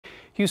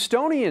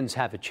Houstonians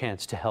have a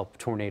chance to help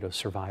tornado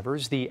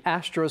survivors. The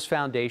Astros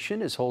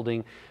Foundation is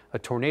holding a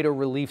tornado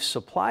relief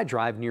supply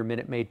drive near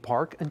Minute Maid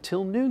Park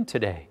until noon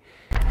today.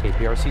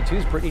 KPRC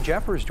 2's Brittany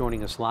Jeffers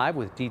joining us live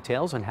with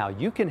details on how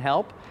you can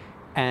help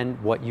and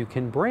what you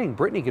can bring.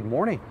 Brittany, good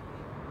morning.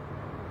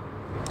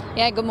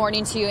 Yeah, good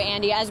morning to you,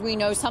 Andy. As we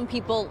know, some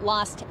people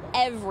lost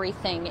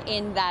everything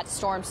in that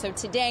storm. So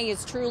today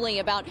is truly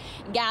about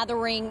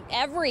gathering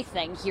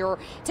everything here.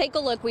 Take a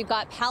look. We've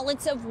got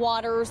pallets of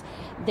waters.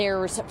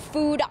 There's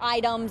food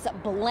items,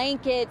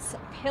 blankets,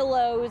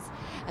 pillows,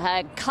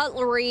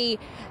 cutlery,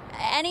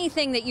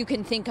 anything that you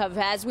can think of.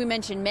 As we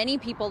mentioned, many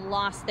people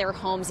lost their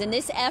homes, and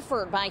this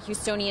effort by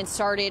Houstonians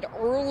started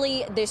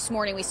early this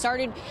morning. We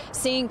started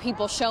seeing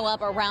people show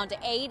up around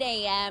 8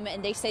 a.m.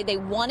 and they say they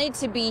wanted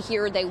to be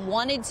here. They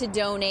wanted to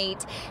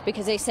donate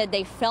because they said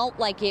they felt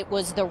like it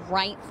was the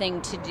right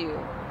thing to do.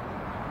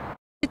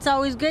 It's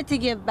always good to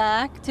give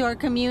back to our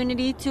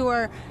community, to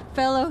our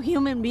fellow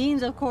human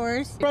beings, of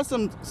course. Brought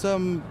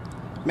some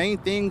main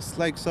things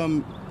like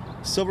some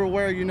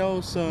silverware,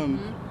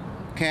 some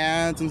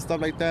cans and stuff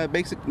like that,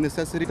 basic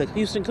necessities. The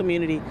Houston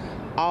community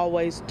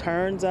always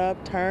turns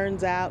up,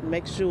 turns out,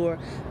 makes sure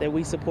that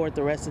we support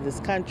the rest of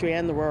this country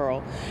and the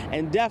world,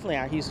 and definitely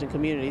our Houston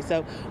community.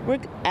 So we're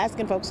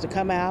asking folks to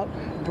come out,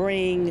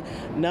 bring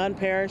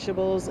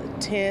non-perishables,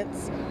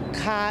 tents,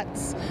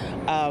 cots,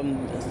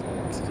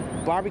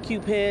 barbecue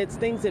pits,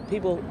 things that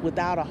people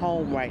without a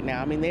home right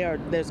now. I mean,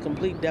 there's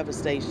complete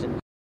devastation.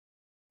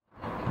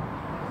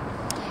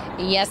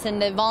 Yes,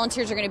 and the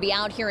volunteers are going to be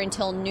out here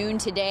until noon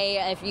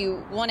today. If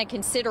you want to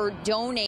consider donating